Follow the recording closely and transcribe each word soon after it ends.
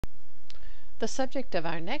The subject of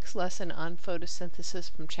our next lesson on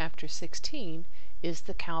photosynthesis from Chapter 16 is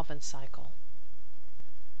the Calvin cycle.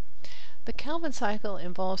 The Calvin cycle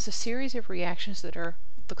involves a series of reactions that are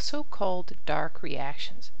the so-called dark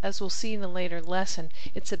reactions. As we'll see in a later lesson,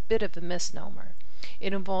 it's a bit of a misnomer.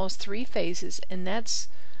 It involves three phases, and that's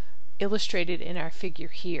illustrated in our figure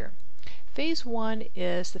here. Phase 1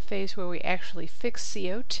 is the phase where we actually fix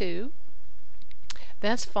CO2.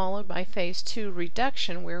 That's followed by phase 2,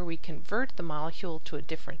 reduction, where we convert the molecule to a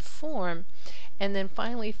different form. And then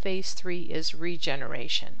finally phase 3 is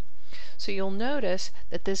regeneration. So you'll notice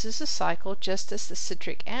that this is a cycle just as the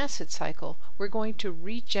citric acid cycle. We're going to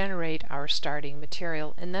regenerate our starting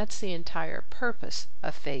material, and that's the entire purpose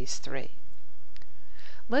of phase 3.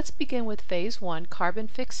 Let's begin with phase 1, carbon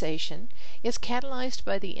fixation. It's catalyzed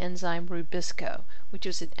by the enzyme Rubisco, which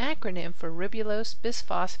is an acronym for ribulose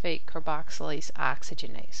bisphosphate carboxylase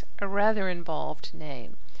oxygenase, a rather involved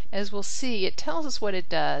name. As we'll see, it tells us what it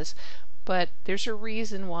does, but there's a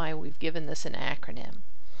reason why we've given this an acronym.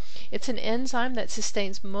 It's an enzyme that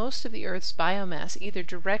sustains most of the Earth's biomass either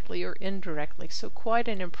directly or indirectly, so quite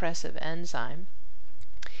an impressive enzyme.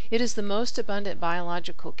 It is the most abundant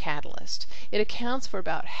biological catalyst. It accounts for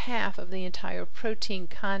about half of the entire protein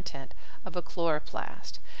content of a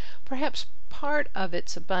chloroplast. Perhaps part of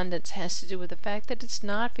its abundance has to do with the fact that it's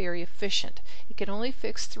not very efficient. It can only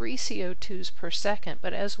fix 3 CO2s per second,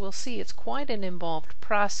 but as we'll see, it's quite an involved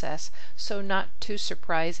process, so not too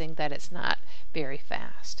surprising that it's not very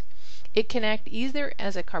fast. It can act either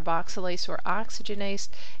as a carboxylase or oxygenase,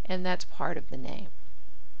 and that's part of the name.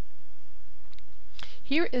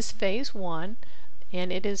 Here is phase 1,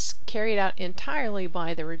 and it is carried out entirely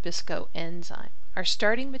by the Rubisco enzyme. Our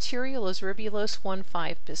starting material is ribulose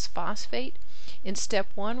 1,5-bisphosphate. In step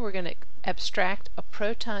 1, we're going to abstract a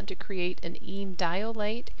proton to create an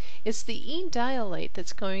enediolate. It's the enediolate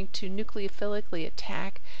that's going to nucleophilically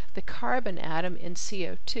attack the carbon atom in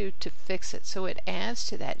CO2 to fix it, so it adds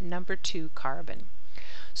to that number 2 carbon.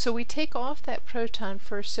 So we take off that proton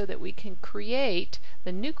first so that we can create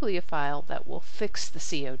the nucleophile that will fix the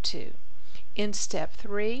CO2. In step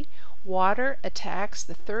 3, water attacks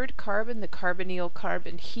the third carbon, the carbonyl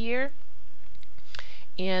carbon here,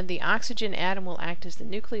 and the oxygen atom will act as the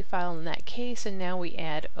nucleophile in that case, and now we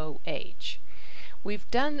add OH. We've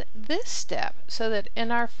done this step so that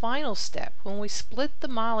in our final step, when we split the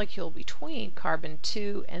molecule between carbon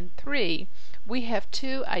 2 and 3, we have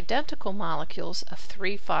 2 identical molecules of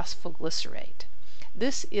 3-phosphoglycerate.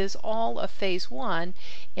 This is all of phase 1,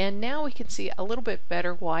 and now we can see a little bit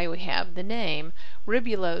better why we have the name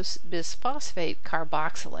ribulose bisphosphate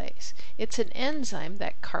carboxylase. It's an enzyme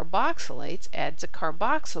that carboxylates, adds a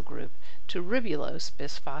carboxyl group to ribulose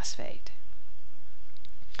bisphosphate.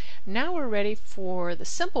 Now we're ready for the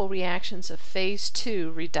simple reactions of phase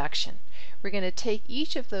 2, reduction. We're going to take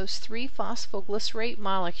each of those 3-phosphoglycerate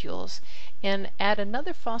molecules and add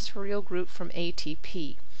another phosphoryl group from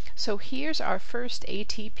ATP. So here's our first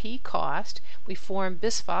ATP cost. We form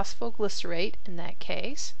bisphosphoglycerate in that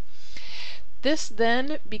case. This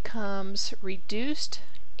then becomes reduced,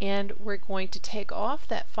 and we're going to take off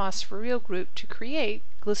that phosphoryl group to create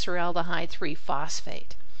glyceraldehyde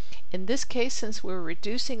 3-phosphate. In this case, since we're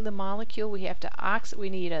reducing the molecule, we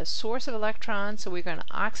need a source of electrons, so we're going to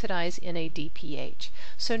oxidize NADPH.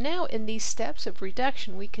 So now in these steps of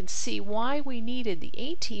reduction, we can see why we needed the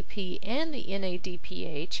ATP and the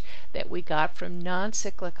NADPH that we got from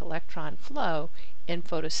non-cyclic electron flow in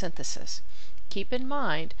photosynthesis. Keep in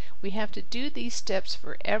mind, we have to do these steps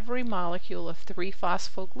for every molecule of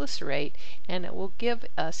 3-phosphoglycerate, and it will give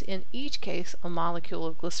us, in each case, a molecule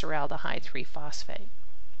of glyceraldehyde 3-phosphate.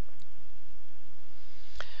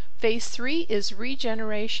 Phase 3 is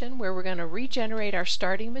regeneration, where we're going to regenerate our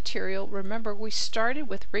starting material. Remember, we started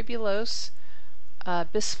with ribulose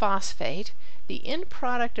bisphosphate. The end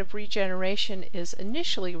product of regeneration is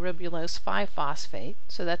initially ribulose 5-phosphate,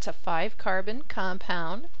 so that's a 5-carbon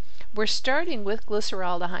compound. We're starting with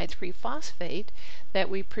glyceraldehyde 3-phosphate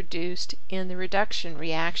that we produced in the reduction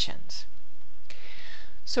reactions.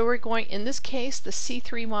 So we're going, in this case, the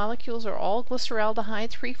C3 molecules are all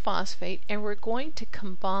glyceraldehyde 3-phosphate, and we're going to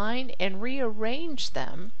combine and rearrange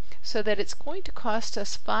them so that it's going to cost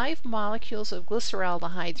us 5 molecules of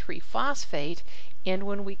glyceraldehyde 3-phosphate, and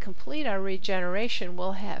when we complete our regeneration,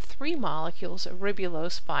 we'll have 3 molecules of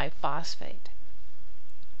ribulose 5-phosphate.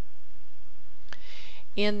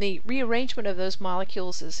 And the rearrangement of those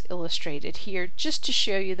molecules is illustrated here just to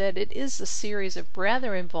show you that it is a series of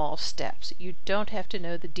rather involved steps. You don't have to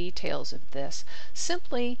know the details of this.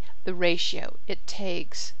 Simply the ratio. It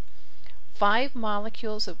takes 5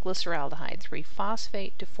 molecules of glyceraldehyde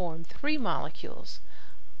 3-phosphate to form 3 molecules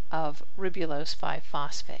of ribulose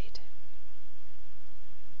 5-phosphate.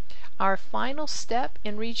 Our final step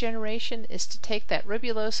in regeneration is to take that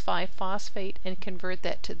ribulose 5-phosphate and convert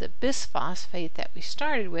that to the bisphosphate that we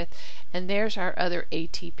started with, and there's our other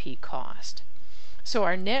ATP cost. So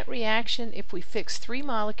our net reaction, if we fix 3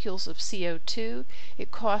 molecules of CO2,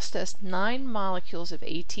 it cost us 9 molecules of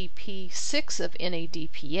ATP, 6 of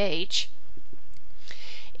NADPH,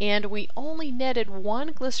 and we only netted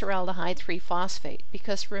 1 glyceraldehyde 3-phosphate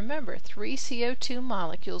because remember, 3 CO2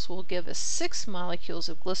 molecules will give us 6 molecules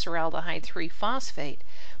of glyceraldehyde 3-phosphate,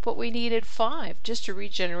 but we needed 5 just to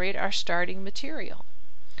regenerate our starting material.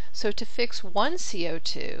 So to fix 1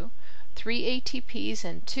 CO2, 3 ATPs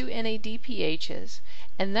and 2 NADPHs,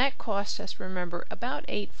 and that cost us, remember, about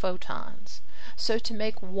 8 photons. So to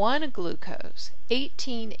make 1 glucose,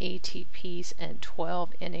 18 ATPs and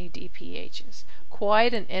 12 NADPHs.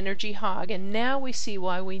 Quite an energy hog, and now we see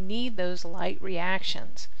why we need those light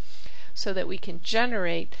reactions so that we can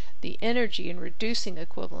generate the energy and reducing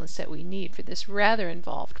equivalents that we need for this rather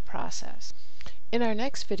involved process. In our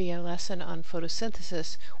next video lesson on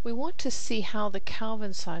photosynthesis, we want to see how the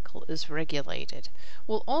Calvin cycle is regulated.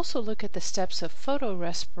 We'll also look at the steps of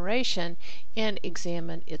photorespiration and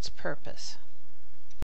examine its purpose.